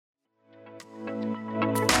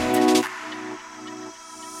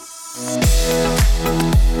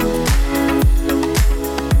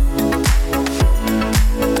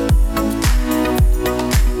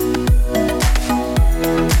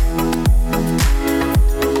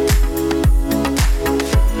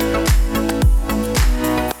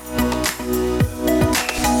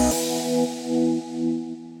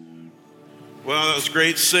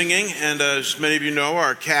great singing, and as many of you know,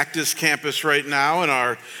 our Cactus campus right now and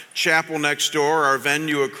our chapel next door, our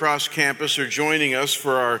venue across campus are joining us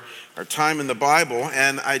for our time in the Bible.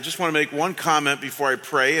 And I just want to make one comment before I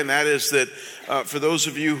pray, and that is that for those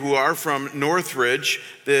of you who are from Northridge,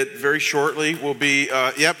 that very shortly will be,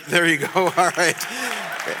 yep, there you go, all right.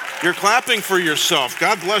 You're clapping for yourself.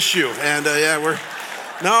 God bless you. And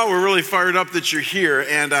we're really fired up that you're here.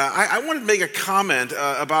 And I wanted to make a comment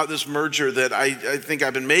about this merger that I think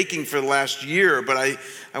I've been making for the last year, but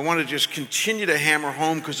I want to just continue to hammer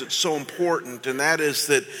home because it's so important. And that is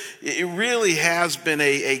that it really has been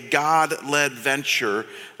a God-led venture,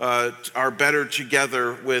 our Better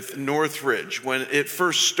Together with Northridge. When it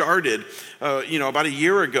first started, about a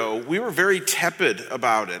year ago, we were very tepid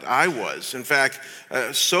about it. I was. In fact,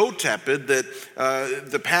 so tepid that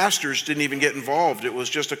the pastors didn't even get involved. It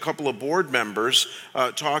was just a couple of board members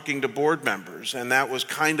talking to board members. And that was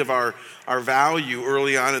kind of our value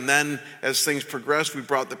early on. And then as things progressed, we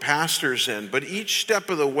brought the pastors in. But each step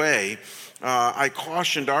of the way, I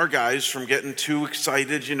cautioned our guys from getting too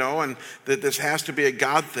excited, and that this has to be a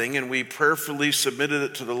God thing, and we prayerfully submitted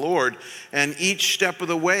it to the Lord. And each step of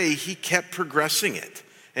the way, he kept progressing it,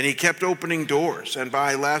 and he kept opening doors. And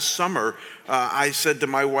by last summer, I said to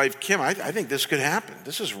my wife, Kim, I think this could happen.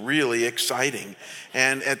 This is really exciting.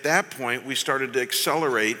 And at that point, we started to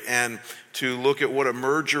accelerate and to look at what a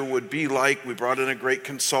merger would be like. We brought in a great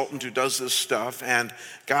consultant who does this stuff, and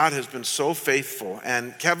God has been so faithful.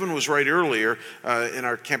 And Kevin was right earlier in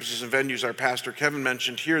our campuses and venues. Our pastor Kevin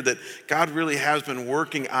mentioned here that God really has been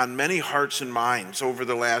working on many hearts and minds over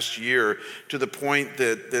the last year, to the point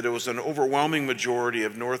that it was an overwhelming majority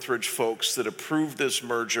of Northridge folks that approved this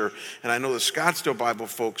merger. And I know the Scottsdale Bible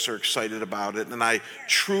folks are excited about it, and I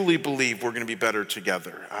truly believe we're going to be better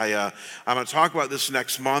together. I'm going to talk about this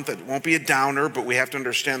next month. It won't be a downer, but we have to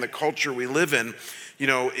understand the culture we live in.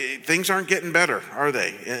 Things aren't getting better, are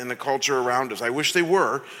they, in the culture around us? I wish they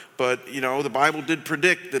were, but, the Bible did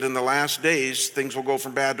predict that in the last days, things will go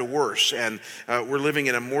from bad to worse. And we're living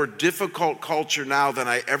in a more difficult culture now than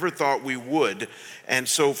I ever thought we would. And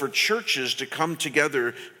so for churches to come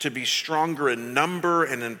together to be stronger in number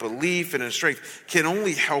and in belief and in strength can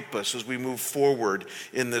only help us as we move forward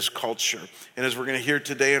in this culture. And as we're going to hear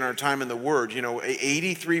today in our time in the Word,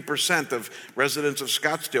 83% of residents of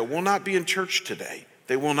Scottsdale will not be in church today.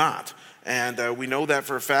 They will not. And we know that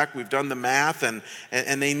for a fact. We've done the math, and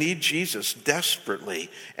they need Jesus desperately.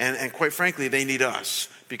 And quite frankly, they need us,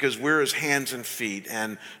 because we're his hands and feet.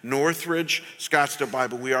 And Northridge, Scottsdale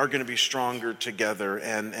Bible, we are going to be stronger together.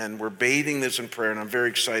 And we're bathing this in prayer, and I'm very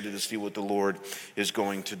excited to see what the Lord is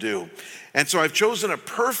going to do. And so I've chosen a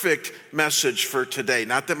perfect message for today.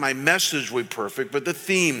 Not that my message will be perfect, but the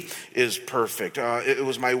theme is perfect. It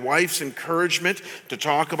was my wife's encouragement to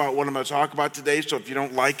talk about what I'm going to talk about today. So if you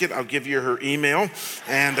don't like it, I'll give you her email.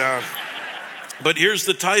 And but here's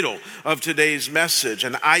the title of today's message.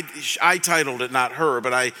 And I titled it, not her,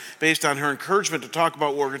 but based on her encouragement to talk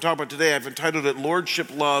about what we're going to talk about today, I've entitled it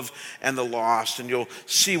Lordship, Love, and the Lost. And you'll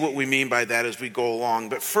see what we mean by that as we go along.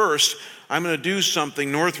 But first, I'm going to do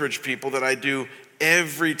something, Northridge people, that I do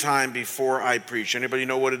every time before I preach. Anybody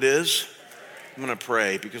know what it is? I'm going to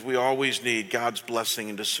pray, because we always need God's blessing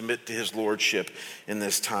and to submit to his lordship in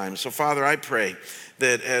this time. So, Father, I pray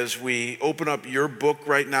that as we open up your book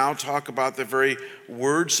right now, talk about the very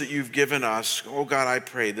words that you've given us, oh God, I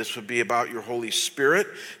pray this would be about your Holy Spirit,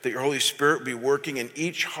 that your Holy Spirit would be working in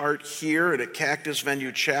each heart here and at Cactus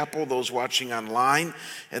Venue Chapel, those watching online,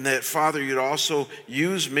 and that, Father, you'd also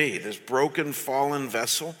use me, this broken, fallen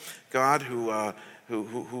vessel, God, who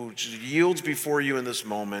yields before you in this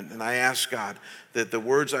moment. And I ask, God, that the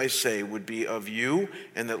words I say would be of you,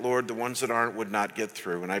 and that, Lord, the ones that aren't would not get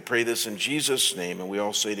through. And I pray this in Jesus' name, and we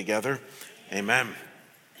all say together, amen.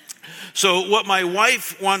 So what my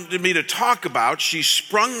wife wanted me to talk about, she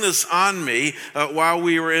sprung this on me while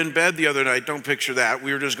we were in bed the other night. Don't picture that.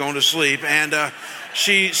 We were just going to sleep. And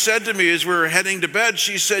she said to me as we were heading to bed,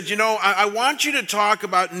 she said, I want you to talk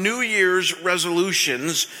about New Year's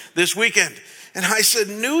resolutions this weekend. And I said,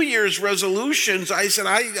 New Year's resolutions? I said,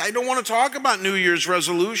 I don't want to talk about New Year's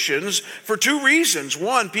resolutions for two reasons.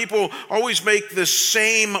 One, people always make the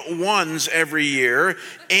same ones every year,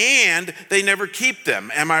 and they never keep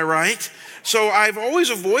them. Am I right? So I've always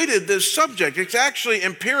avoided this subject. It's actually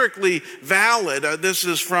empirically valid. This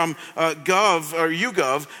is from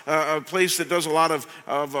YouGov, a place that does a lot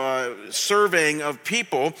of surveying of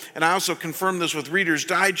people. And I also confirmed this with Reader's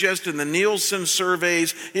Digest and the Nielsen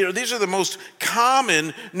surveys. These are the most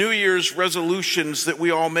common New Year's resolutions that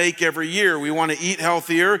we all make every year. We want to eat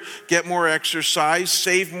healthier, get more exercise,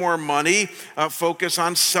 save more money, focus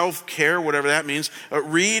on self-care, whatever that means,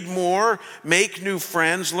 read more, make new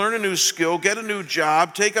friends, learn a new skill, get a new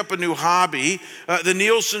job, take up a new hobby. The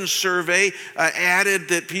Nielsen survey added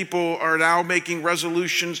that people are now making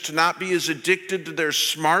resolutions to not be as addicted to their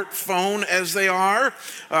smartphone as they are.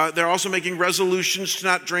 They're also making resolutions to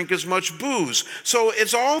not drink as much booze. So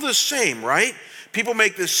it's all the same, right? People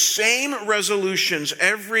make the same resolutions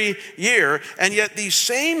every year, and yet these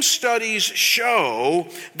same studies show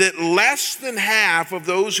that less than half of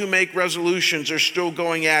those who make resolutions are still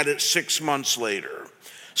going at it 6 months later.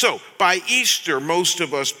 So by Easter, most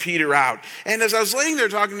of us peter out. And as I was laying there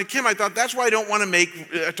talking to Kim, I thought that's why I don't want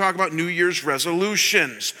to talk about New Year's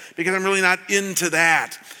resolutions, because I'm really not into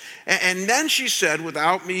that. And then she said,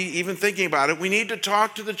 without me even thinking about it, we need to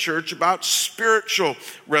talk to the church about spiritual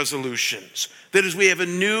resolutions. That as we have a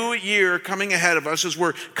new year coming ahead of us, as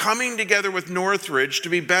we're coming together with Northridge to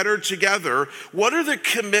be better together, what are the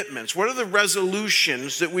commitments, what are the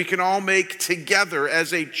resolutions that we can all make together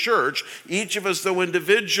as a church, each of us though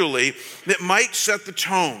individually, that might set the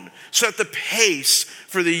tone, set the pace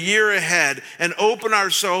for the year ahead, and open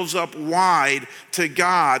ourselves up wide to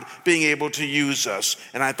God being able to use us.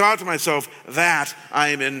 And I thought to myself, that I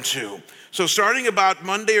am into. So starting about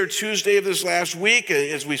Monday or Tuesday of this last week,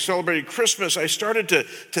 as we celebrated Christmas, I started to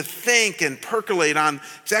think and percolate on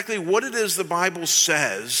exactly what it is the Bible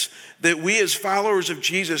says that we as followers of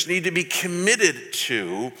Jesus need to be committed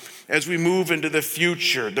to as we move into the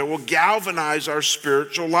future, that will galvanize our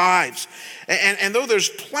spiritual lives. And though there's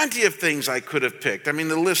plenty of things I could have picked, I mean,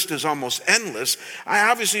 the list is almost endless, I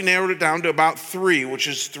obviously narrowed it down to about 3, which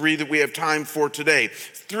is 3 that we have time for today.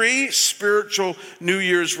 3 spiritual New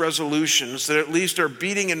Year's resolutions that at least are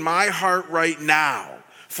beating in my heart right now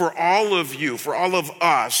for all of you, for all of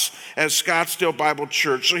us as Scottsdale Bible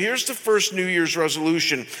Church. So here's the first New Year's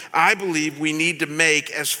resolution I believe we need to make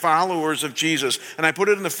as followers of Jesus. And I put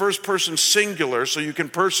it in the first person singular so you can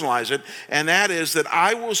personalize it. And that is that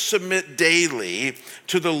I will submit daily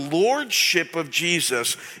to the lordship of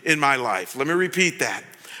Jesus in my life. Let me repeat that.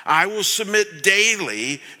 I will submit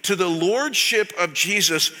daily to the lordship of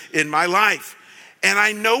Jesus in my life. And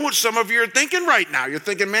I know what some of you are thinking right now. You're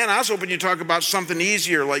thinking, man, I was hoping you'd talk about something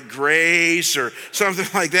easier like grace or something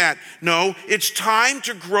like that. No, it's time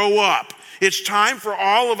to grow up. It's time for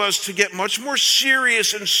all of us to get much more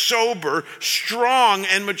serious and sober, strong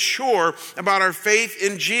and mature about our faith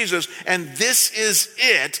in Jesus. And this is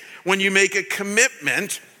it when you make a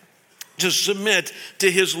commitment to submit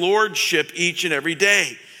to his lordship each and every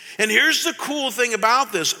day. And here's the cool thing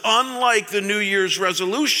about this, unlike the New Year's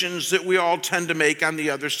resolutions that we all tend to make on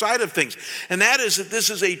the other side of things. And that is that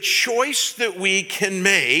this is a choice that we can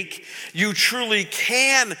make. You truly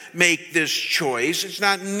can make this choice. It's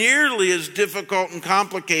not nearly as difficult and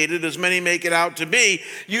complicated as many make it out to be.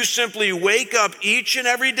 You simply wake up each and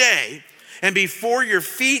every day, and before your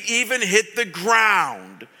feet even hit the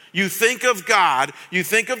ground, you think of God, you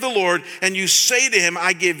think of the Lord, and you say to him,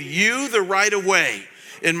 I give you the right of way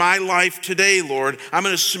in my life today, Lord. I'm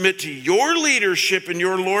going to submit to your leadership and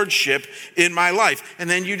your lordship in my life. And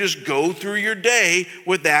then you just go through your day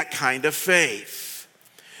with that kind of faith.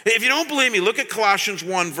 If you don't believe me, look at Colossians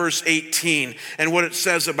 1 verse 18 and what it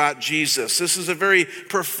says about Jesus. This is a very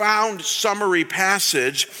profound summary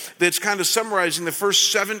passage that's kind of summarizing the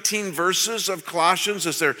first 17 verses of Colossians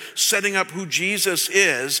as they're setting up who Jesus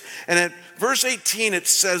is. And at verse 18, it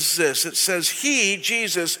says this. It says, he,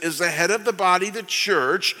 Jesus, is the head of the body, the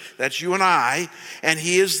church. That's you and I. And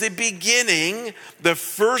he is the beginning, the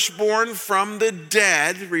firstborn from the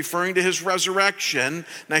dead, referring to his resurrection.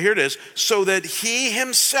 Now here it is. So that he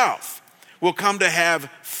himself will come to have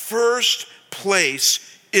first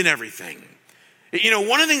place in everything. You know,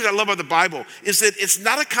 one of the things I love about the Bible is that it's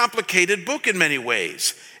not a complicated book in many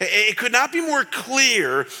ways. It could not be more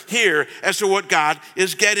clear here as to what God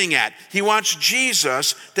is getting at. He wants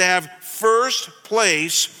Jesus to have first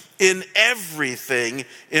place in everything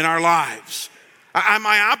in our lives. I'm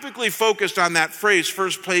myopically focused on that phrase,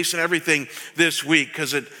 first place in everything, this week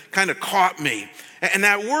because it kind of caught me. And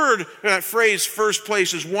that word, that phrase, first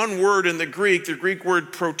place, is one word in the Greek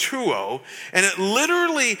word protuo, and it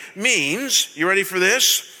literally means, you ready for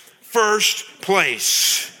this? First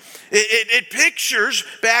place. It pictures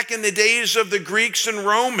back in the days of the Greeks and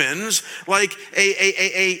Romans like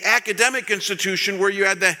a academic institution where you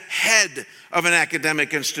had the head of an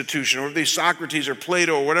academic institution, or the Socrates or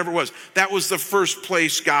Plato or whatever it was. That was the first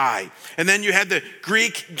place guy. And then you had the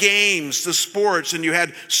Greek games, the sports, and you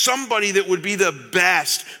had somebody that would be the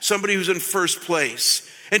best, somebody who's in first place.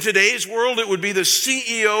 In today's world, it would be the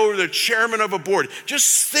CEO or the chairman of a board.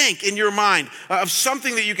 Just think in your mind of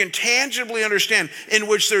something that you can tangibly understand in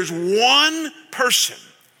which there's one person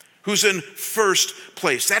who's in first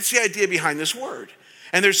place. That's the idea behind this word.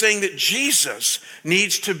 And they're saying that Jesus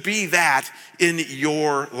needs to be that in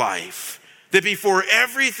your life. That before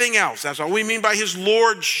everything else, that's all we mean by his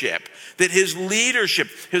lordship, that his leadership,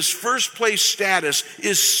 his first place status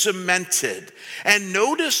is cemented. And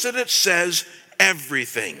notice that it says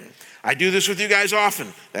everything. I do this with you guys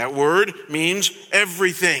often. That word means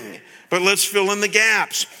everything. But let's fill in the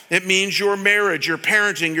gaps. It means your marriage, your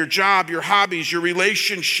parenting, your job, your hobbies, your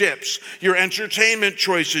relationships, your entertainment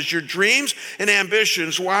choices, your dreams and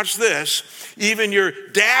ambitions. Watch this. Even your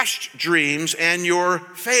dashed dreams and your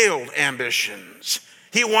failed ambitions.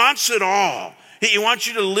 He wants it all. He wants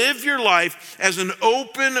you to live your life as an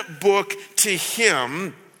open book to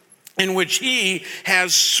him, in which he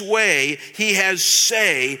has sway, he has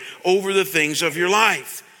say over the things of your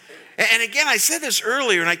life. And again, I said this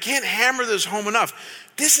earlier, and I can't hammer this home enough.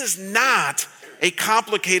 This is not a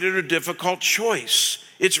complicated or difficult choice.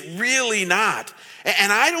 It's really not.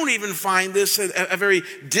 And I don't even find this a very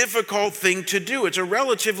difficult thing to do. It's a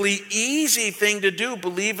relatively easy thing to do,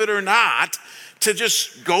 believe it or not, to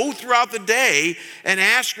just go throughout the day and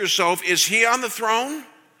ask yourself, is he on the throne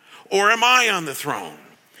or am I on the throne?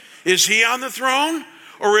 Is he on the throne?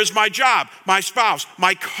 Or is my job, my spouse,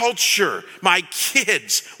 my culture, my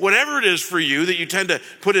kids, whatever it is for you that you tend to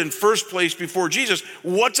put in first place before Jesus,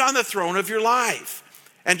 what's on the throne of your life?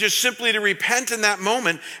 And just simply to repent in that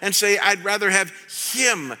moment and say, I'd rather have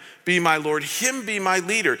him be my Lord, him be my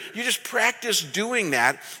leader. You just practice doing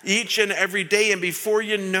that each and every day. And before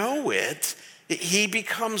you know it, he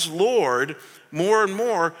becomes Lord more and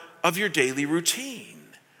more of your daily routine.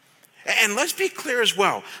 And let's be clear as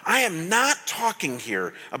well. I am not talking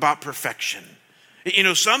here about perfection. You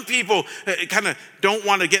know, some people kind of don't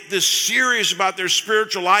want to get this serious about their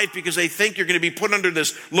spiritual life because they think you're going to be put under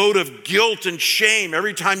this load of guilt and shame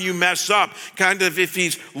every time you mess up. Kind of if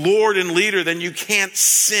he's Lord and leader, then you can't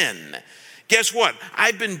sin. Guess what?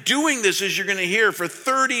 I've been doing this, as you're going to hear, for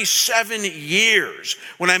 37 years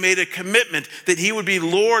when I made a commitment that he would be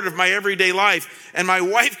Lord of my everyday life. And my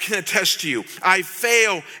wife can attest to you, I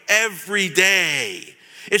fail every day.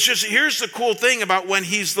 It's just, here's the cool thing about when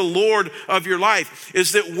he's the Lord of your life,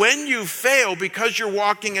 is that when you fail, because you're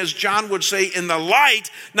walking, as John would say, in the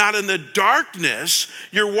light, not in the darkness,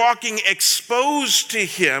 you're walking exposed to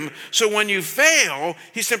him. So when you fail,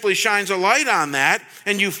 he simply shines a light on that,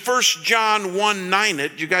 and you 1 John 1:9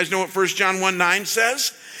 it. You guys know what 1 John 1:9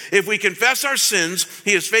 says? If we confess our sins,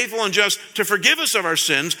 he is faithful and just to forgive us of our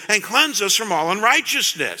sins and cleanse us from all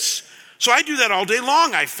unrighteousness. So I do that all day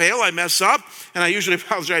long. I fail, I mess up, and I usually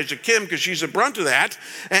apologize to Kim because she's the brunt of that.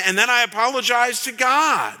 And then I apologize to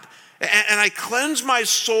God. And I cleanse my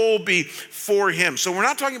soul before him. So we're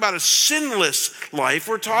not talking about a sinless life.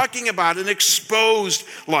 We're talking about an exposed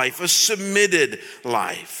life, a submitted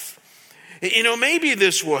life. You know, maybe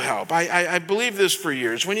this will help. I believe this for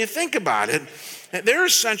years. When you think about it, there are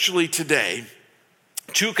essentially today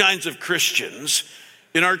two kinds of Christians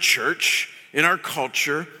in our church, in our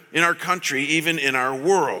culture, in our country, even in our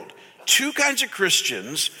world. Two kinds of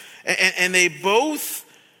Christians, and they both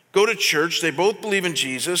go to church, they both believe in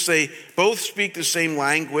Jesus, they both speak the same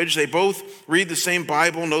language, they both read the same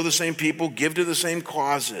Bible, know the same people, give to the same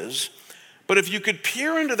causes. But if you could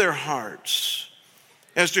peer into their hearts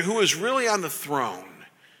as to who is really on the throne,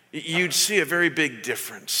 you'd see a very big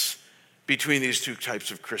difference between these two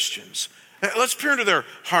types of Christians. Let's peer into their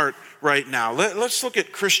heart right now. Let's look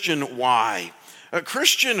at Christian Y.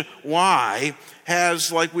 Christian Y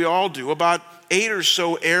has, like we all do, about 8 or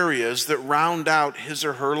so areas that round out his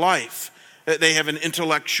or her life. They have an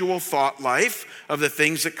intellectual thought life of the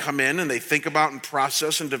things that come in and they think about and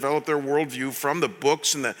process and develop their worldview from the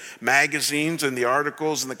books and the magazines and the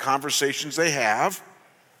articles and the conversations they have.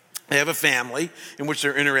 They have a family in which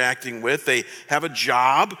they're interacting with. They have a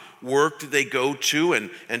job, work that they go to and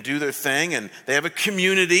do their thing. And they have a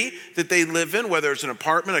community that they live in, whether it's an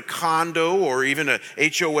apartment, a condo, or even a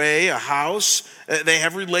HOA, a house. They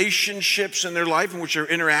have relationships in their life in which they're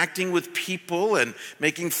interacting with people and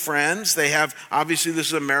making friends. They have, obviously this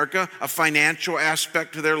is America, a financial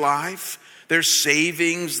aspect to their life. their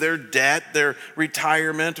savings, their debt, their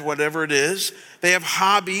retirement, whatever it is. They have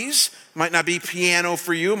hobbies. Might not be piano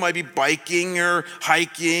for you. It might be biking or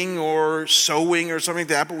hiking or sewing or something like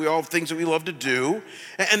that, but we all have things that we love to do.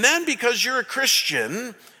 And then because you're a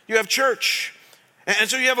Christian, you have church. And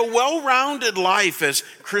so you have a well-rounded life as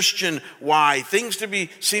Christian. Why? Things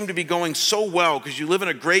seem to be going so well because you live in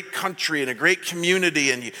a great country and a great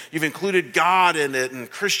community, and you've included God in it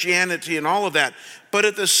and Christianity and all of that. But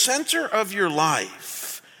at the center of your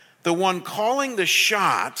life, the one calling the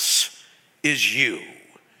shots is you.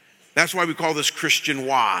 That's why we call this Christian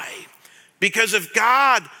why. Because if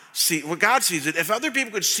God sees it, if other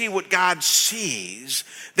people could see what God sees,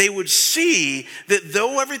 they would see that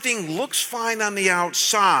though everything looks fine on the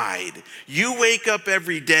outside, you wake up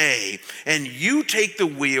every day and you take the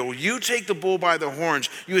wheel, you take the bull by the horns.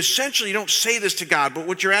 You essentially don't say this to God, but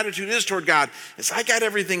what your attitude is toward God is, I got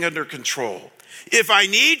everything under control. If I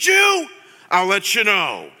need you, I'll let you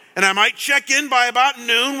know. And I might check in by about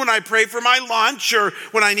noon when I pray for my lunch or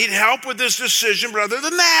when I need help with this decision, but other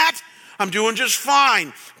than that, I'm doing just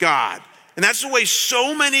fine, God. And that's the way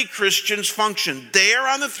so many Christians function. They are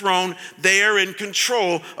on the throne. They are in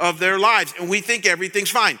control of their lives. And we think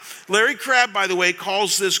everything's fine. Larry Crabb, by the way,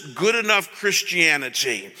 calls this good enough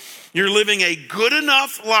Christianity. You're living a good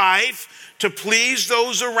enough life to please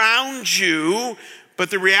those around you. But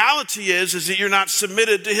the reality is that you're not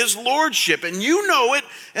submitted to his lordship. And you know it,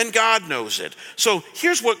 and God knows it. So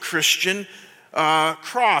here's what Christian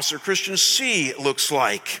cross or Christian C looks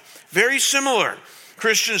like. Very similar.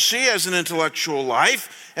 Christian C has an intellectual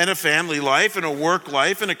life and a family life and a work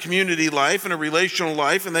life and a community life and a relational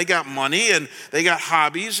life, and they got money and they got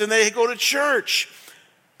hobbies and they go to church.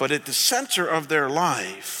 But at the center of their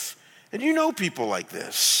life, and you know people like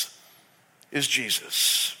this, is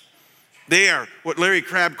Jesus. They are what Larry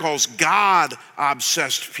Crabb calls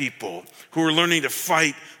God-obsessed people who are learning to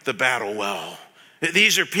fight the battle well.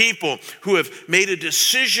 These are people who have made a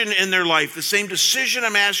decision in their life, the same decision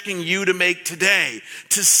I'm asking you to make today,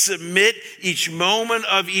 to submit each moment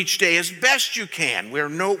of each day as best you can. We're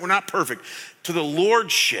not perfect, to the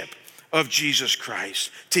lordship of Jesus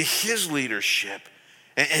Christ, to his leadership,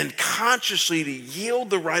 and consciously to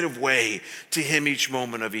yield the right of way to him each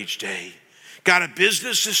moment of each day. Got a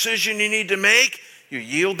business decision you need to make? You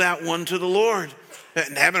yield that one to the Lord.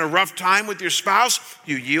 And having a rough time with your spouse,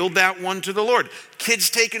 you yield that one to the Lord. Kids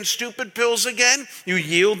taking stupid pills again, you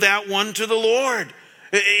yield that one to the Lord.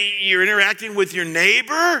 You're interacting with your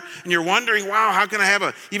neighbor and you're wondering, wow, how can I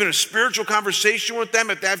have even a spiritual conversation with them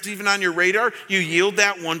if that's even on your radar? You yield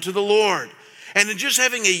that one to the Lord. And in just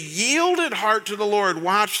having a yielded heart to the Lord,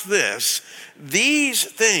 watch this, these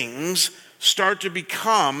things start to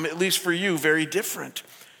become, at least for you, very different.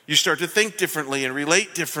 You start to think differently and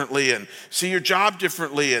relate differently and see your job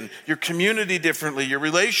differently and your community differently. Your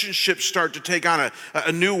relationships start to take on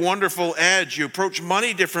a new wonderful edge. You approach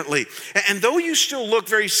money differently. And though you still look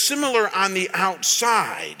very similar on the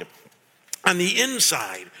outside, on the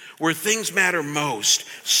inside, where things matter most,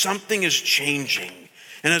 something is changing.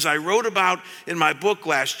 And as I wrote about in my book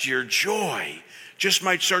last year, joy just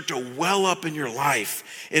might start to well up in your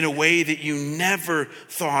life in a way that you never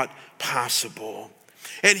thought possible.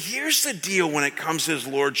 And here's the deal when it comes to his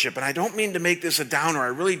lordship, and I don't mean to make this a downer, I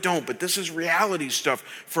really don't, but this is reality stuff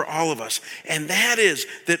for all of us. And that is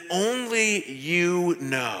that only you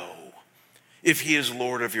know if he is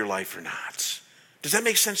Lord of your life or not. Does that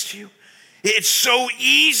make sense to you? It's so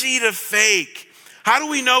easy to fake. How do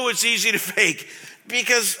we know it's easy to fake?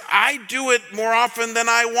 Because I do it more often than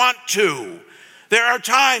I want to. There are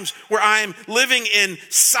times where I'm living in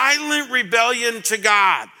silent rebellion to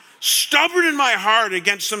God, stubborn in my heart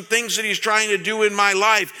against some things that he's trying to do in my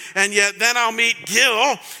life. And yet then I'll meet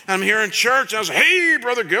Gil. I'm here in church. And I'll say, hey,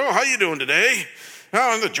 Brother Gil, how you doing today?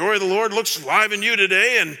 Oh, and the joy of the Lord looks alive in you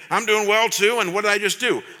today. And I'm doing well too. And what did I just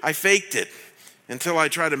do? I faked it until I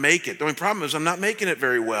try to make it. The only problem is I'm not making it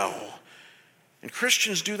very well. And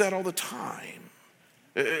Christians do that all the time.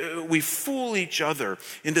 We fool each other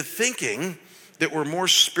into thinking that we're more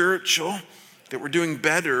spiritual, that we're doing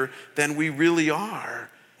better than we really are.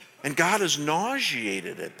 And God is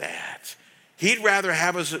nauseated at that. He'd rather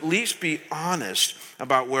have us at least be honest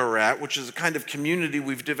about where we're at, which is the kind of community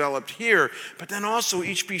we've developed here, but then also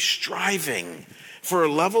each be striving for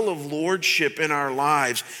a level of lordship in our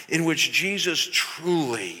lives in which Jesus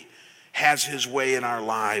truly has his way in our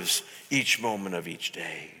lives each moment of each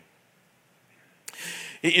day.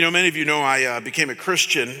 You know, many of you know I became a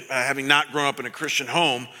Christian, having not grown up in a Christian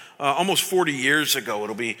home, almost 40 years ago.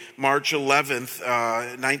 It'll be March 11th,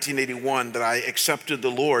 1981, that I accepted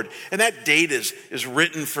the Lord. And that date is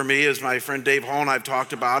written for me, as my friend Dave Hall and I have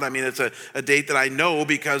talked about. I mean, it's a date that I know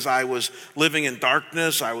because I was living in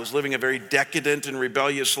darkness. I was living a very decadent and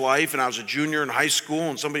rebellious life, and I was a junior in high school,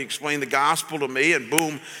 and somebody explained the gospel to me, and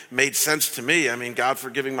boom, made sense to me. I mean, God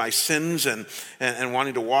forgiving my sins and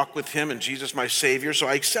wanting to walk with him and Jesus my Savior. So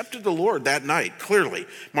I accepted the Lord that night, clearly,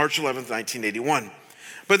 March 11th, 1981.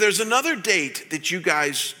 But there's another date that you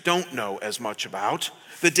guys don't know as much about.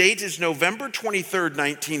 The date is November 23rd,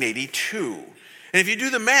 1982. And if you do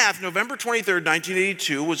the math, November 23rd,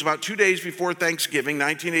 1982 was about 2 days before Thanksgiving,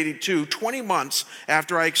 1982, 20 months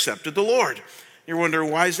after I accepted the Lord. You're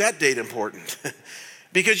wondering, why is that date important?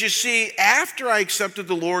 Because you see, after I accepted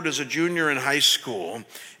the Lord as a junior in high school,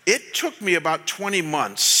 it took me about 20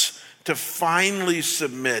 months to finally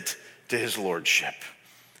submit to his lordship.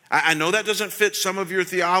 I know that doesn't fit some of your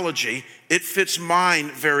theology. It fits mine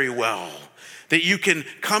very well. That you can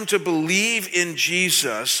come to believe in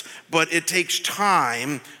Jesus, but it takes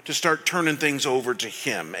time to start turning things over to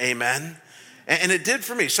him. Amen? And it did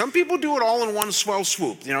for me. Some people do it all in one swell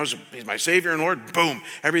swoop. You know, he's my Savior and Lord, boom,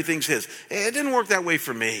 everything's his. It didn't work that way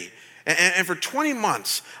for me. And for 20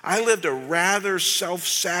 months, I lived a rather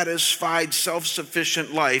self-satisfied,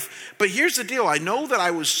 self-sufficient life. But here's the deal. I know that I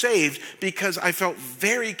was saved because I felt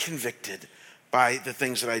very convicted by the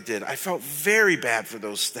things that I did. I felt very bad for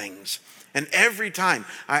those things. And every time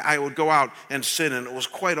I would go out and sin, and it was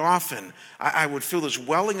quite often, I would feel this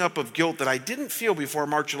welling up of guilt that I didn't feel before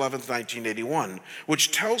March 11th, 1981,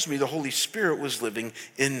 which tells me the Holy Spirit was living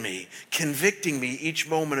in me, convicting me each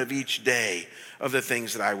moment of each day of the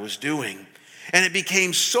things that I was doing. And it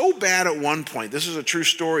became so bad at one point. This is a true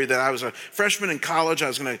story, that I was a freshman in college. I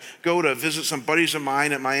was going to go to visit some buddies of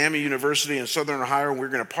mine at Miami University in Southern Ohio, and we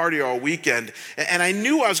were going to party all weekend. And I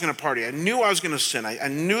knew I was going to party. I knew I was going to sin. I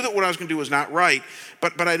knew that what I was going to do was not right.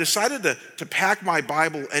 But I decided to pack my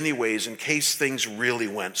Bible anyways in case things really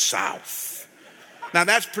went south. Now,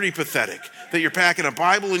 that's pretty pathetic, that you're packing a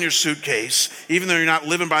Bible in your suitcase, even though you're not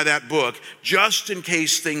living by that book, just in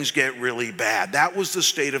case things get really bad. That was the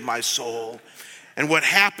state of my soul. And what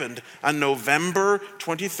happened on November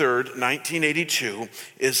 23rd, 1982,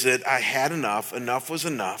 is that I had enough. Enough was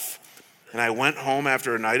enough. And I went home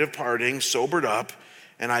after a night of partying, sobered up,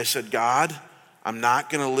 and I said, God, I'm not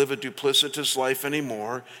going to live a duplicitous life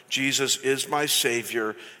anymore. Jesus is my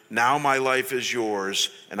Savior. Now my life is yours,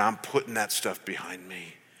 and I'm putting that stuff behind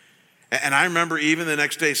me. And I remember even the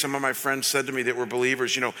next day, some of my friends said to me that were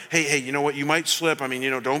believers, hey, you know what, you might slip. I mean,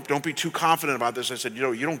 don't be too confident about this. I said, you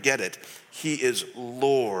don't get it. He is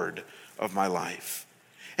Lord of my life.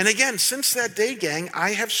 And again, since that day, gang, I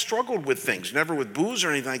have struggled with things. Never with booze or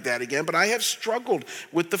anything like that again, but I have struggled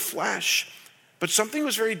with the flesh. But something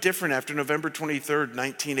was very different after November 23rd,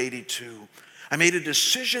 1982. I made a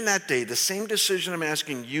decision that day, the same decision I'm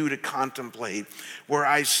asking you to contemplate, where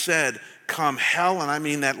I said, come hell, and I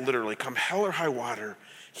mean that literally, come hell or high water,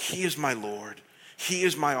 he is my Lord. He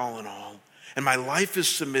is my all in all. And my life is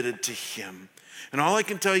submitted to him. And all I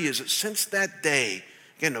can tell you is that since that day,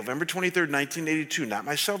 again, November 23rd, 1982, not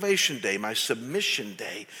my salvation day, my submission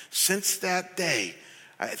day, since that day,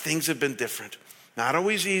 things have been different. Not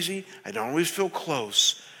always easy. I don't always feel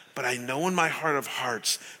close. But I know in my heart of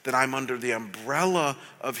hearts that I'm under the umbrella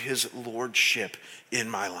of his lordship in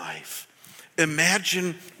my life.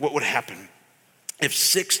 Imagine what would happen if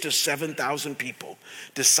 6,000 to 7,000 people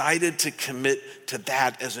decided to commit to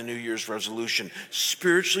that as a New Year's resolution.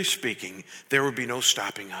 Spiritually speaking, there would be no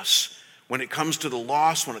stopping us. When it comes to the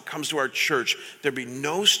lost, when it comes to our church, there'd be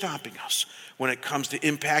no stopping us when it comes to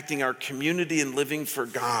impacting our community and living for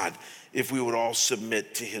God if we would all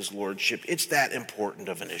submit to his lordship. It's that important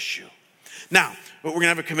of an issue. Now, we're going to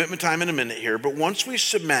have a commitment time in a minute here, but once we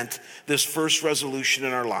cement this first resolution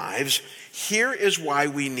in our lives, here is why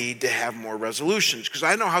we need to have more resolutions. Because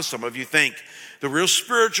I know how some of you think. The real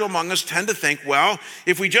spiritual among us tend to think, well,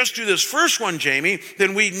 if we just do this first one, Jamie,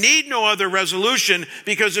 then we need no other resolution,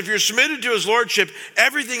 because if you're submitted to his lordship,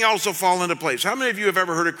 everything else will fall into place. How many of you have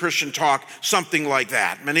ever heard a Christian talk something like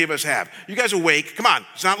that? Many of us have. You guys awake? Come on,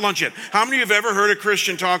 it's not lunch yet. How many of you have ever heard a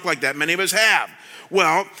Christian talk like that? Many of us have.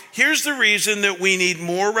 Well, here's the reason that we need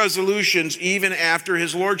more resolutions even after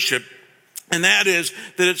his lordship. And that is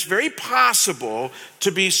that it's very possible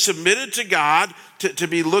to be submitted to God, to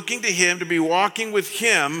be looking to him, to be walking with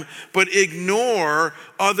him, but ignore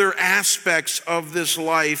other aspects of this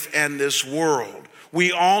life and this world.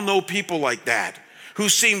 We all know people like that. who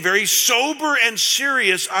seem very sober and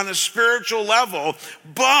serious on a spiritual level,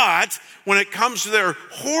 but when it comes to their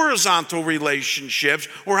horizontal relationships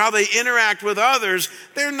or how they interact with others,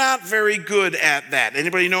 they're not very good at that.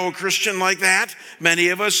 Anybody know a Christian like that? Many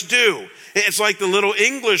of us do. It's like the little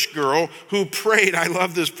English girl who prayed. I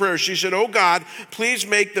love this prayer. She said, "Oh God, please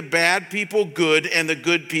make the bad people good and the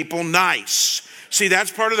good people nice." See,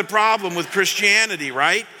 that's part of the problem with Christianity,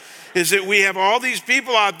 right? Is that we have all these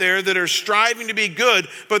people out there that are striving to be good,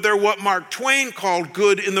 but they're what Mark Twain called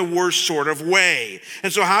good in the worst sort of way.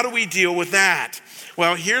 And so how do we deal with that?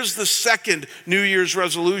 Well, here's the second New Year's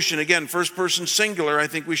resolution. Again, first person singular, I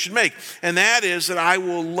think we should make. And that is that I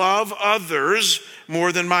will love others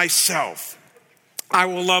more than myself. I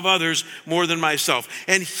will love others more than myself.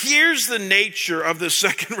 And here's the nature of the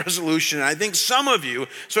second resolution. I think some of you,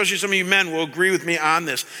 especially some of you men, will agree with me on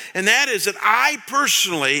this. And that is that I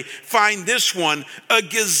personally find this one a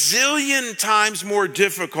gazillion times more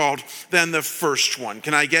difficult than the first one.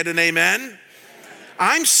 Can I get an amen?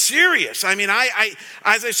 I'm serious. I mean,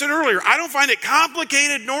 as I said earlier, I don't find it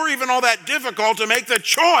complicated nor even all that difficult to make the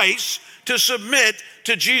choice to submit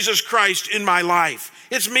to Jesus Christ in my life.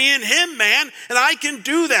 It's me and him, man, and I can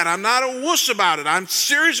do that. I'm not a wuss about it. I'm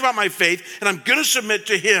serious about my faith, and I'm going to submit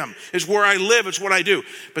to him. It's where I live. It's what I do.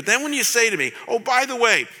 But then when you say to me, oh, by the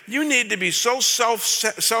way, you need to be so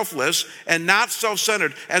selfless and not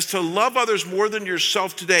self-centered as to love others more than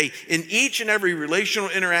yourself today in each and every relational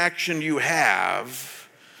interaction you have.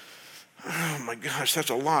 Oh, my gosh, that's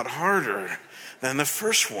a lot harder than the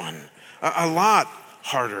first one. A lot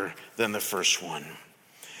harder than the first one.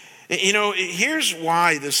 You know, here's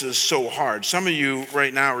why this is so hard. Some of you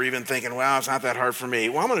right now are even thinking, well, it's not that hard for me.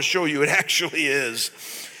 Well, I'm going to show you it actually is.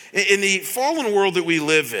 In the fallen world that we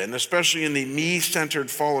live in, especially in the me-centered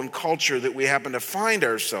fallen culture that we happen to find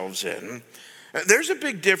ourselves in, there's a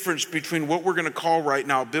big difference between what we're going to call right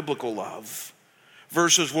now biblical love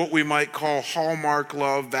versus what we might call Hallmark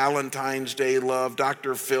love, Valentine's Day love,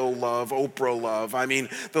 Dr. Phil love, Oprah love. I mean,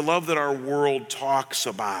 the love that our world talks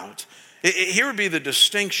about. Here would be the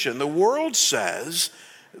distinction. The world says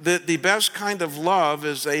that the best kind of love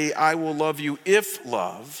is a I will love you if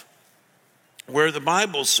love, where the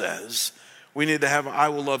Bible says we need to have I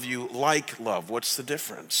will love you like love. What's the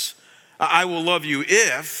difference? I will love you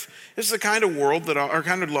if is the kind of world that our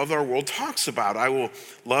kind of love that our world talks about. I will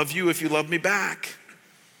love you if you love me back.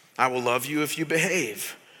 I will love you if you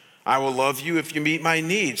behave. I will love you if you meet my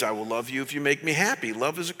needs. I will love you if you make me happy.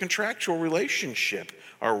 Love is a contractual relationship,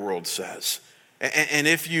 our world says. And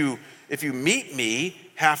if you meet me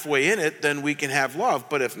halfway in it, then we can have love.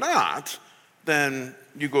 But if not, then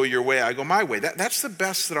you go your way, I go my way. That's the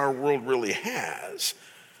best that our world really has.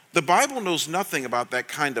 The Bible knows nothing about that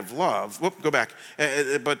kind of love. Go back.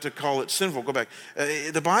 But to call it sinful, go back.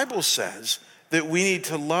 The Bible says that we need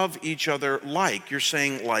to love each other like. You're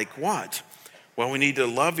saying like what? Well, we need to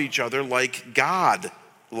love each other like God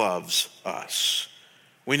loves us.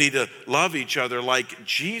 We need to love each other like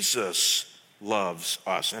Jesus loves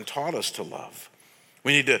us and taught us to love.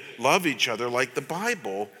 We need to love each other like the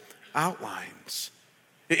Bible outlines.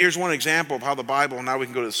 Here's one example of how the Bible, now we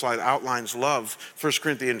can go to the slide, outlines love. 1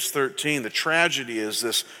 Corinthians 13. The tragedy is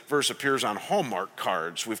this verse appears on Hallmark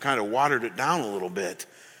cards. We've kind of watered it down a little bit.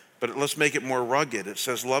 But let's make it more rugged. It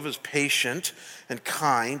says, love is patient and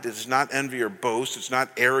kind. It does not envy or boast. It's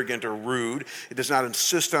not arrogant or rude. It does not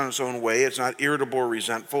insist on its own way. It's not irritable or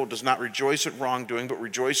resentful. It does not rejoice at wrongdoing, but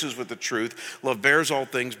rejoices with the truth. Love bears all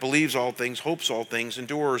things, believes all things, hopes all things,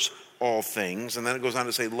 endures all things. And then it goes on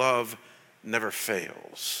to say, love never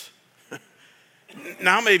fails.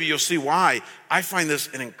 Now maybe you'll see why I find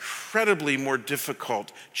this an incredibly more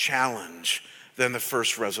difficult challenge than the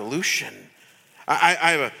first resolution.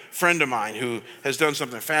 I have a friend of mine who has done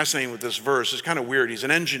something fascinating with this verse. It's kind of weird. He's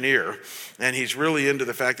an engineer, and he's really into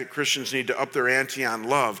the fact that Christians need to up their ante on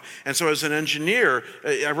love. And so as an engineer,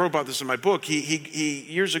 I wrote about this in my book, he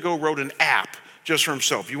years ago wrote an app just for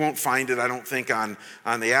himself. You won't find it, I don't think, on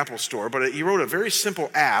the Apple Store, but he wrote a very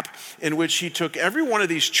simple app in which he took every one of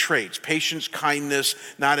these traits, patience, kindness,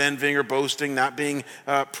 not envying or boasting, not being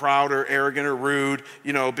proud or arrogant or rude,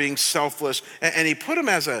 being selfless, and he put them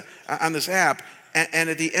on this app, and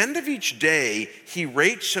at the end of each day, he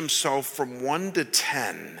rates himself from 1 to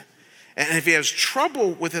 10. And if he has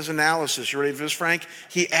trouble with his analysis, you ready for this, Frank?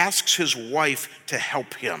 He asks his wife to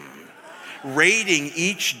help him, rating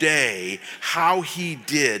each day how he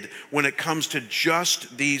did when it comes to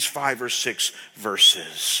just these 5 or 6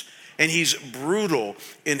 verses. And he's brutal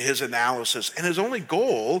in his analysis. And his only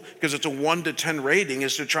goal, because it's a 1 to 10 rating,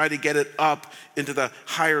 is to try to get it up into the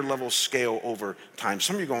higher level scale over time.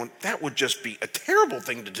 Some of you are going, that would just be a terrible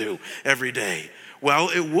thing to do every day. Well,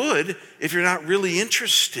 it would if you're not really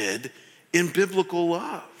interested in biblical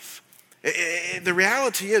love. The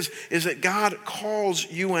reality is that God calls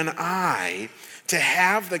you and I to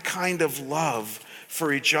have the kind of love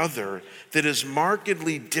for each other that is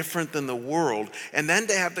markedly different than the world, and then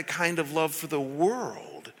to have the kind of love for the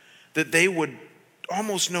world that they would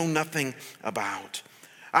almost know nothing about.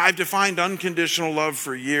 I've defined unconditional love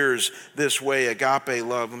for years this way, agape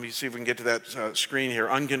love. Let me see if we can get to that screen here.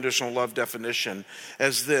 Unconditional love definition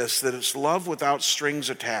as this, that it's love without strings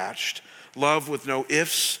attached, love with no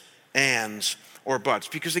ifs, ands, or buts.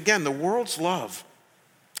 Because again, the world's love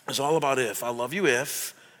is all about if. I love you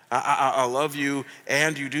if. I love you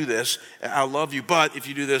and you do this. I love you, but if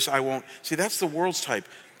you do this, I won't. See, that's the world's type.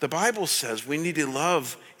 The Bible says we need to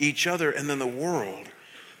love each other and then the world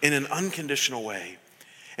in an unconditional way.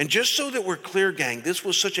 And just so that we're clear, gang, this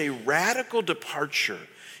was such a radical departure,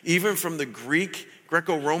 even from the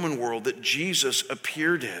Greco-Roman world that Jesus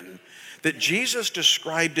appeared in, that Jesus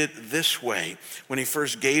described it this way when he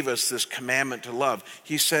first gave us this commandment to love.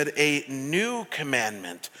 He said, "A new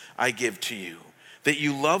commandment I give to you, that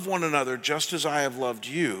you love one another just as I have loved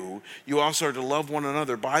you. You also are to love one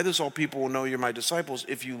another. By this all people will know you're my disciples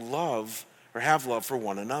if you love or have love for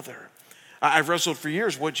one another." I've wrestled for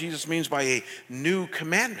years what Jesus means by a new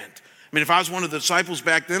commandment. I mean, if I was one of the disciples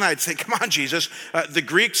back then, I'd say, come on, Jesus. The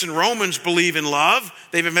Greeks and Romans believe in love.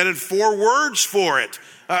 They've invented 4 words for it.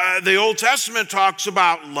 The Old Testament talks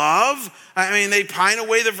about love. I mean, they pine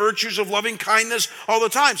away the virtues of loving kindness all the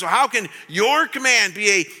time. So how can your command be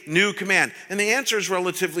a new command? And the answer is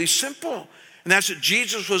relatively simple. And that's that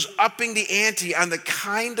Jesus was upping the ante on the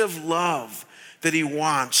kind of love that he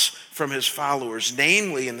wants from his followers.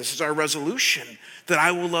 Namely, and this is our resolution, that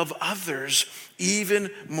I will love others even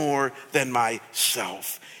more than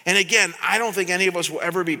myself. And again, I don't think any of us will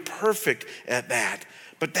ever be perfect at that.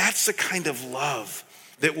 But that's the kind of love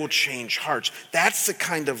that will change hearts. That's the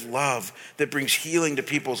kind of love that brings healing to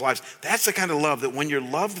people's lives. That's the kind of love that when you're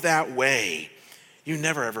loved that way, you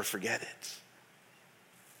never ever forget it.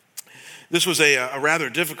 This was a rather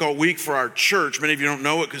difficult week for our church. Many of you don't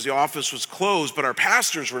know it because the office was closed, but our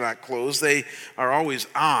pastors were not closed. They are always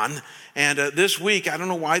on. And this week, I don't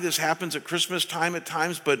know why this happens at Christmas time at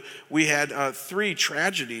times, but we had 3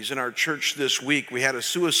 tragedies in our church this week. We had a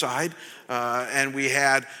suicide, and we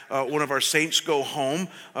had one of our saints go home,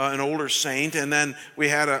 an older saint, and then we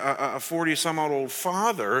had a 40-some-odd-old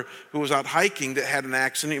father who was out hiking that had an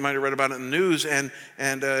accident. You might have read about it in the news, and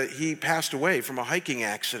he passed away from a hiking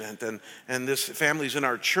accident, and this family's in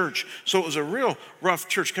our church. So it was a real rough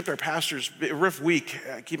church, rough week,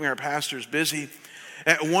 keeping our pastors busy.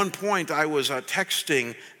 At one point, I was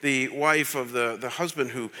texting the wife of the husband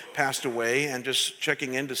who passed away and just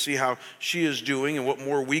checking in to see how she is doing and what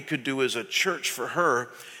more we could do as a church for her.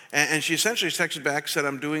 And she essentially texted back, said,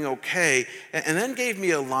 "I'm doing okay," and then gave me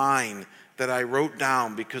a line that I wrote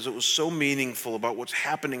down because it was so meaningful about what's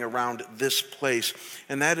happening around this place.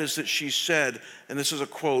 And that is that she said, and this is a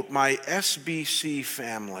quote, "My SBC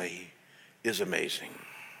family is amazing."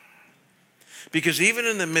 Because even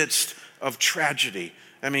in the midst of tragedy,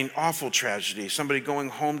 I mean, awful tragedy, somebody going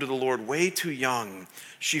home to the Lord way too young,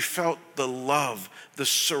 she felt the love, the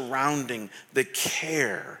surrounding, the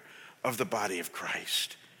care of the body of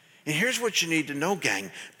Christ. And here's what you need to know,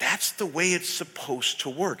 gang. That's the way it's supposed to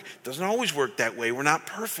work. It doesn't always work that way. We're not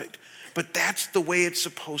perfect. But that's the way it's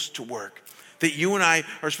supposed to work. That you and I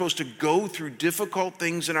are supposed to go through difficult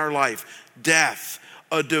things in our life. Death,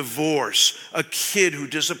 a divorce, a kid who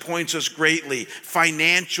disappoints us greatly,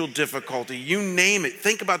 financial difficulty, you name it.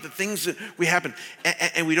 Think about the things that we happen.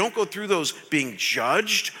 And we don't go through those being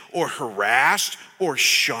judged or harassed or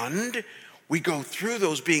shunned. We go through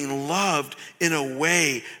those being loved in a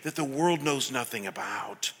way that the world knows nothing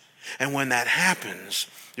about. And when that happens,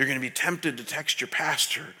 you're going to be tempted to text your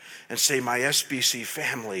pastor and say, "My SBC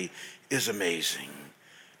family is amazing."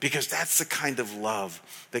 Because that's the kind of love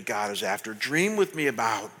that God is after. Dream with me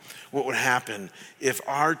about what would happen if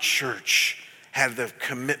our church had the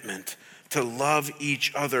commitment to love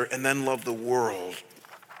each other and then love the world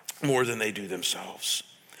more than they do themselves.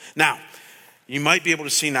 Now, you might be able to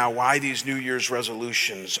see now why these New Year's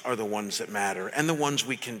resolutions are the ones that matter and the ones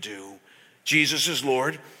we can do. Jesus is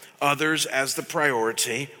Lord, others as the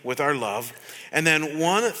priority with our love, and then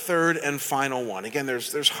 1/3 and final one. Again,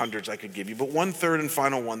 there's hundreds I could give you, but 1/3 and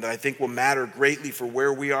final one that I think will matter greatly for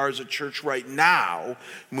where we are as a church right now,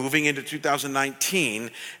 moving into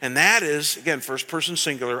 2019, and that is, again, first person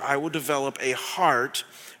singular, I will develop a heart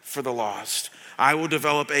for the lost. I will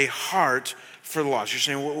develop a heart for the lost. You're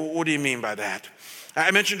saying, what do you mean by that?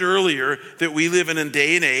 I mentioned earlier that we live in a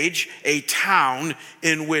day and age, a town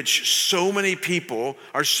in which so many people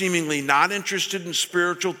are seemingly not interested in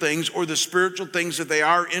spiritual things, or the spiritual things that they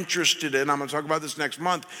are interested in, I'm going to talk about this next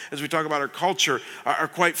month as we talk about our culture, are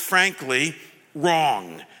quite frankly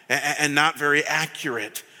wrong and not very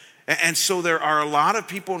accurate. And so there are a lot of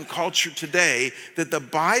people in culture today that the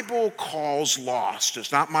Bible calls lost.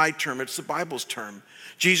 It's not my term, it's the Bible's term.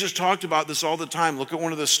 Jesus talked about this all the time. Look at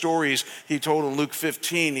one of the stories he told in Luke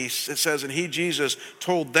 15. It says, and he, Jesus,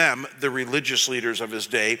 told them, the religious leaders of his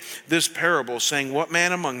day, this parable, saying, what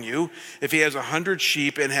man among you, if he has 100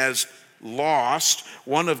 sheep and has lost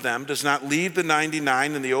one of them, does not leave the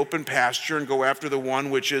 99 in the open pasture and go after the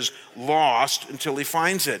one which is lost until he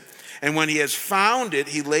finds it? And when he has found it,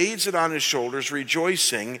 he lays it on his shoulders,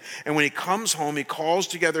 rejoicing. And when he comes home, he calls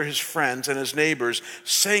together his friends and his neighbors,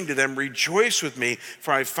 saying to them, rejoice with me,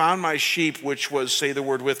 for I found my sheep, which was, say the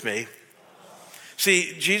word with me.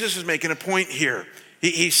 See, Jesus is making a point here.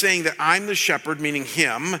 He's saying that I'm the shepherd, meaning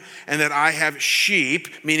him, and that I have sheep,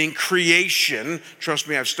 meaning creation. Trust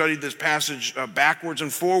me, I've studied this passage backwards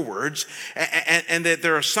and forwards. And that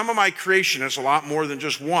there are some of my creation, it's a lot more than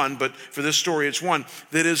just one, but for this story it's one,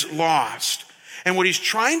 that is lost. And what he's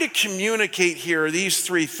trying to communicate here are these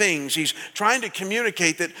three things. He's trying to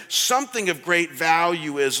communicate that something of great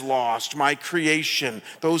value is lost, my creation,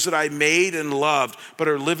 those that I made and loved, but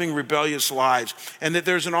are living rebellious lives. And that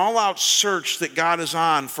there's an all-out search that God is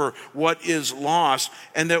on for what is lost.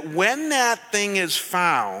 And that when that thing is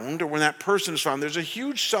found, or when that person is found, there's a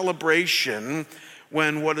huge celebration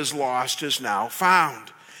when what is lost is now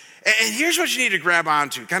found. And here's what you need to grab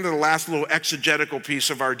onto, kind of the last little exegetical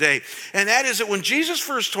piece of our day. And that is that when Jesus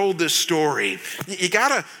first told this story, you got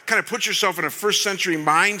to kind of put yourself in a first century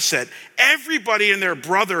mindset. Everybody and their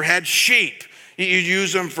brother had sheep. You'd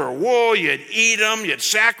use them for wool, you'd eat them, you'd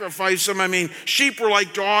sacrifice them. I mean, sheep were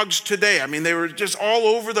like dogs today. I mean, they were just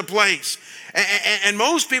all over the place. And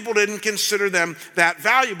most people didn't consider them that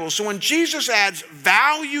valuable. So when Jesus adds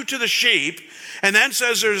value to the sheep, and then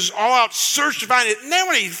says there's all-out search to find it. And then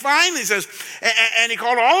when he finally says, and he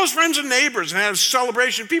called all his friends and neighbors and had a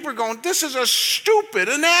celebration, people are going, this is a stupid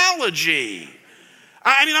analogy.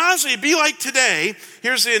 I mean, honestly, it'd be like today.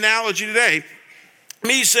 Here's the analogy today.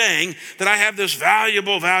 Me saying that I have this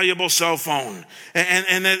valuable cell phone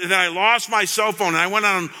and that I lost my cell phone and I went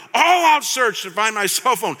on an all-out search to find my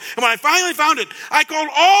cell phone. And when I finally found it, I called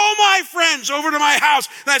all my friends over to my house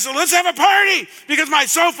and I said, let's have a party because my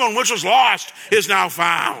cell phone, which was lost, is now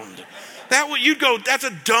found. You'd go, that's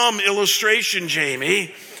a dumb illustration,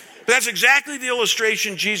 Jamie. But that's exactly the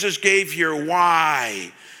illustration Jesus gave here.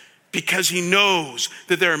 Why? Because he knows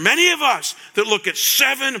that there are many of us that look at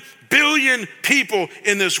 7 billion people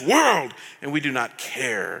in this world and we do not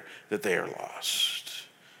care that they are lost.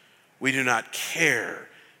 We do not care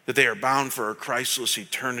that they are bound for a Christless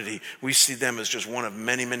eternity. We see them as just one of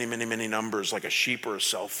many numbers, like a sheep or a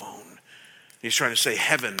cell phone. He's trying to say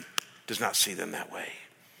heaven does not see them that way.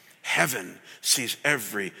 Heaven sees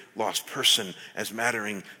every lost person as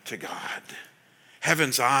mattering to God.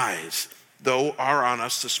 Heaven's eyes, though, are on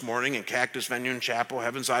us this morning in Cactus Venue and Chapel.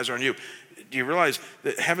 Heaven's eyes are on you. Do you realize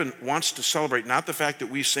that heaven wants to celebrate not the fact that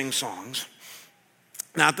we sing songs,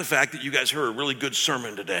 not the fact that you guys heard a really good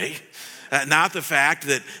sermon today, not the fact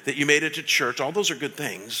that you made it to church. All those are good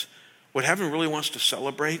things. What heaven really wants to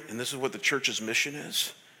celebrate, and this is what the church's mission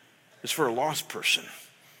is for a lost person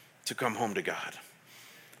to come home to God,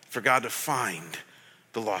 for God to find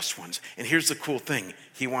the lost ones. And here's the cool thing.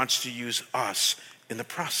 He wants to use us in the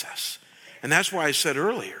process. And that's why I said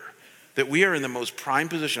earlier that we are in the most prime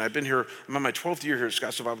position. I've been here, I'm on my 12th year here at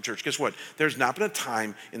Scottsdale Bible Church. Guess what? There's not been a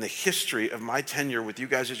time in the history of my tenure with you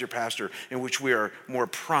guys as your pastor in which we are more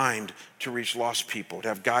primed to reach lost people, to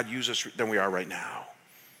have God use us than we are right now.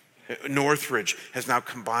 Northridge has now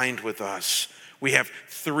combined with us. We have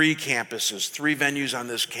 3 campuses, 3 venues on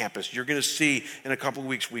this campus. You're going to see in a couple of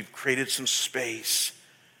weeks we've created some space.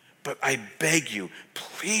 But I beg you,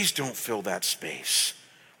 please don't fill that space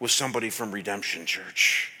with somebody from Redemption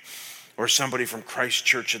Church or somebody from Christ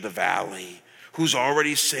Church of the Valley who's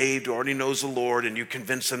already saved, who already knows the Lord, and you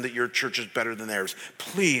convince them that your church is better than theirs.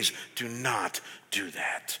 Please do not do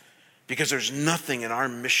that, because there's nothing in our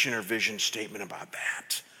mission or vision statement about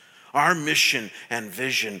that. Our mission and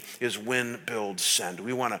vision is win, build, send.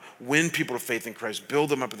 We want to win people to faith in Christ, build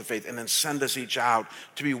them up in the faith, and then send us each out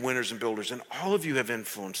to be winners and builders. And all of you have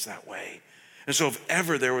influenced that way. And so if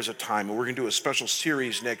ever there was a time, and we're going to do a special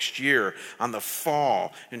series next year on the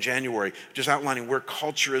fall in January, just outlining where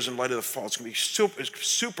culture is in light of the fall. It's going to be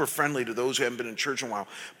super friendly to those who haven't been in church in a while.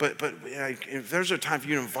 But if there's a time for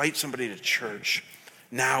you to invite somebody to church,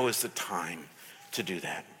 now is the time to do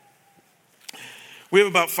that. We have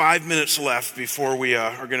about 5 minutes left before we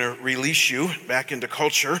are going to release you back into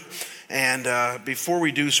culture. And before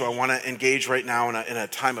we do so, I want to engage right now in a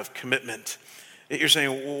time of commitment. You're saying,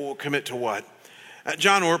 well, commit to what?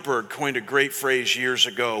 John Ortberg coined a great phrase years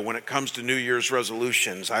ago when it comes to New Year's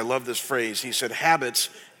resolutions. I love this phrase. He said, habits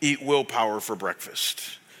eat willpower for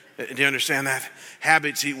breakfast. Do you understand that?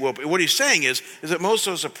 Habits eat willpower. What he's saying is that most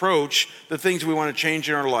of us approach the things we want to change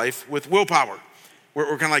in our life with willpower. We're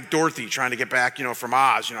kind of like Dorothy trying to get back, from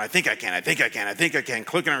Oz. I think I can,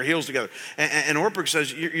 clicking our heels together. And Ortberg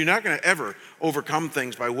says you're not going to ever overcome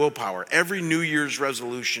things by willpower. Every New Year's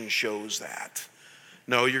resolution shows that.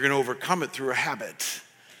 No, you're going to overcome it through a habit,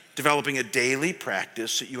 developing a daily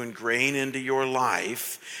practice that you ingrain into your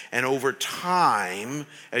life. And over time,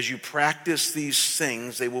 as you practice these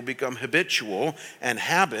things, they will become habitual, and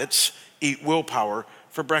habits eat willpower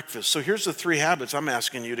for breakfast. So here's the 3 habits I'm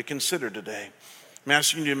asking you to consider today. I'm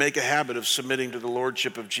asking you to make a habit of submitting to the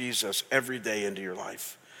lordship of Jesus every day into your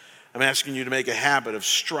life. I'm asking you to make a habit of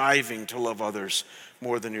striving to love others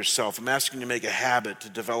more than yourself. I'm asking you to make a habit to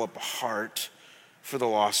develop a heart for the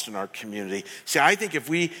lost in our community. See, I think if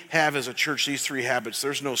we have as a church these 3 habits,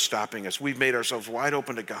 there's no stopping us. We've made ourselves wide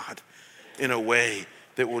open to God in a way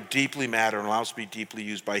that will deeply matter and allow us to be deeply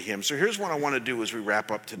used by Him. So here's what I want to do as we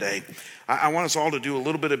wrap up today. I want us all to do a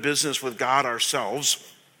little bit of business with God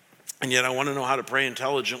ourselves. And yet I want to know how to pray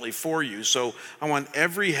intelligently for you. So I want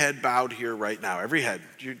every head bowed here right now. Every head.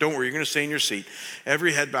 Don't worry, you're going to stay in your seat.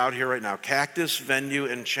 Every head bowed here right now. Cactus, Venue,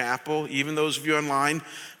 and Chapel. Even those of you online,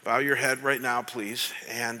 bow your head right now, please.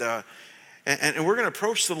 And we're going to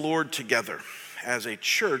approach the Lord together as a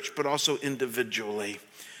church, but also individually.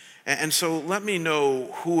 And so let me know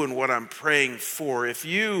who and what I'm praying for. If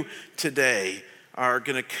you today are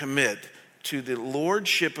going to commit to the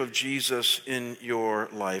lordship of Jesus in your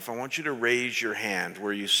life, I want you to raise your hand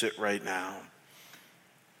where you sit right now.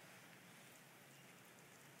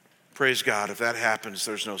 Praise God. If that happens,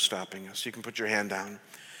 there's no stopping us. You can put your hand down.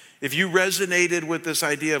 If you resonated with this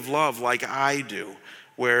idea of love like I do,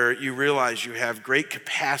 where you realize you have great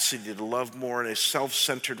capacity to love more in a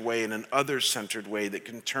self-centered way, in an other-centered way that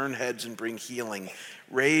can turn heads and bring healing,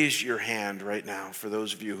 raise your hand right now for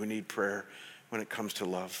those of you who need prayer when it comes to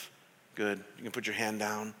love. Good. You can put your hand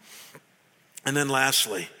down. And then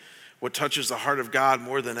lastly, what touches the heart of God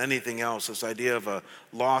more than anything else, this idea of a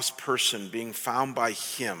lost person being found by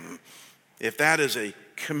Him. If that is a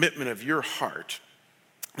commitment of your heart,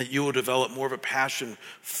 that you will develop more of a passion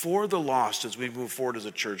for the lost as we move forward as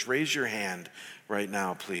a church, raise your hand right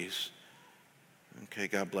now, please. Okay,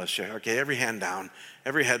 God bless you. Okay, every hand down,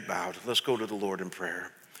 every head bowed. Let's go to the Lord in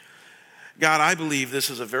prayer. God, I believe this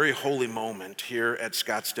is a very holy moment here at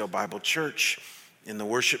Scottsdale Bible Church, in the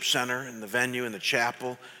worship center, in the venue, in the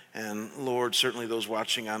chapel, and Lord, certainly those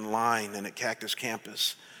watching online and at Cactus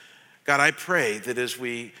Campus. God, I pray that as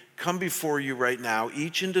we come before you right now,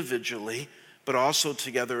 each individually, but also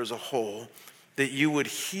together as a whole, that you would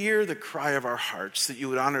hear the cry of our hearts, that you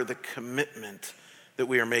would honor the commitment that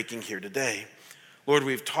we are making here today. Lord,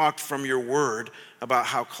 we've talked from your word about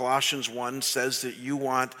how Colossians 1 says that you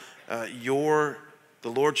want the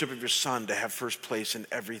lordship of your Son to have first place in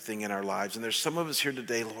everything in our lives. And there's some of us here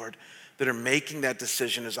today, Lord, that are making that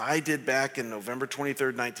decision as I did back in November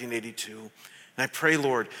 23rd, 1982. And I pray,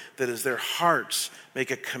 Lord, that as their hearts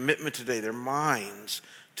make a commitment today, their minds,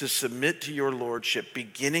 to submit to your lordship,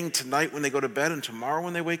 beginning tonight when they go to bed and tomorrow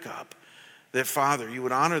when they wake up, that, Father, you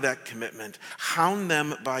would honor that commitment. Hound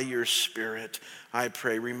them by your Spirit, I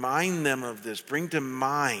pray. Remind them of this. Bring to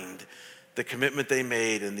mind the commitment they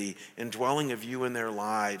made and the indwelling of you in their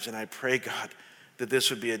lives. And I pray, God, that this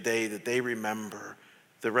would be a day that they remember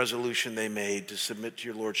the resolution they made to submit to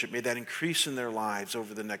your lordship. May that increase in their lives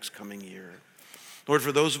over the next coming year. Lord,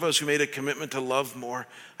 for those of us who made a commitment to love more,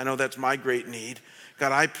 I know that's my great need.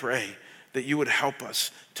 God, I pray that you would help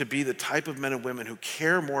us to be the type of men and women who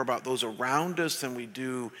care more about those around us than we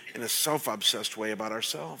do in a self-obsessed way about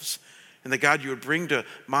ourselves. And that, God, you would bring to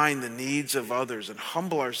mind the needs of others and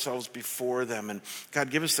humble ourselves before them. And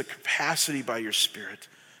God, give us the capacity by your Spirit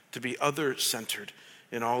to be other-centered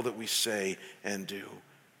in all that we say and do.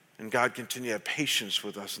 And God, continue to have patience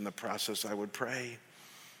with us in the process, I would pray.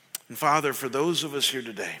 And Father, for those of us here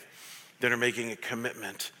today that are making a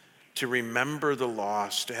commitment to remember the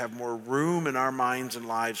lost, to have more room in our minds and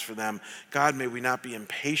lives for them. God, may we not be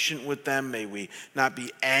impatient with them. May we not be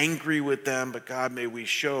angry with them. But God, may we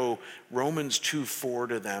show Romans 2:4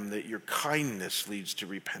 to them, that your kindness leads to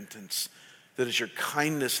repentance. That it's your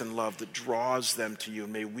kindness and love that draws them to you.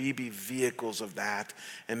 And may we be vehicles of that.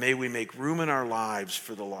 And may we make room in our lives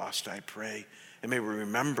for the lost, I pray. And may we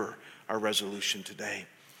remember our resolution today.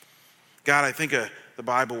 God, I think of the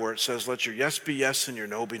Bible where it says, let your yes be yes and your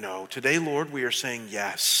no be no. Today, Lord, we are saying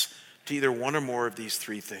yes to either one or more of these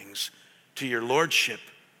three things, to your lordship,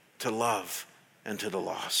 to love, and to the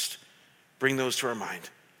lost. Bring those to our mind.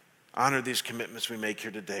 Honor these commitments we make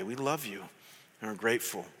here today. We love you and are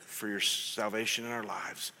grateful for your salvation in our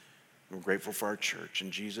lives. We're grateful for our church.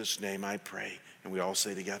 In Jesus' name I pray. And we all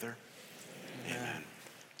say together, amen.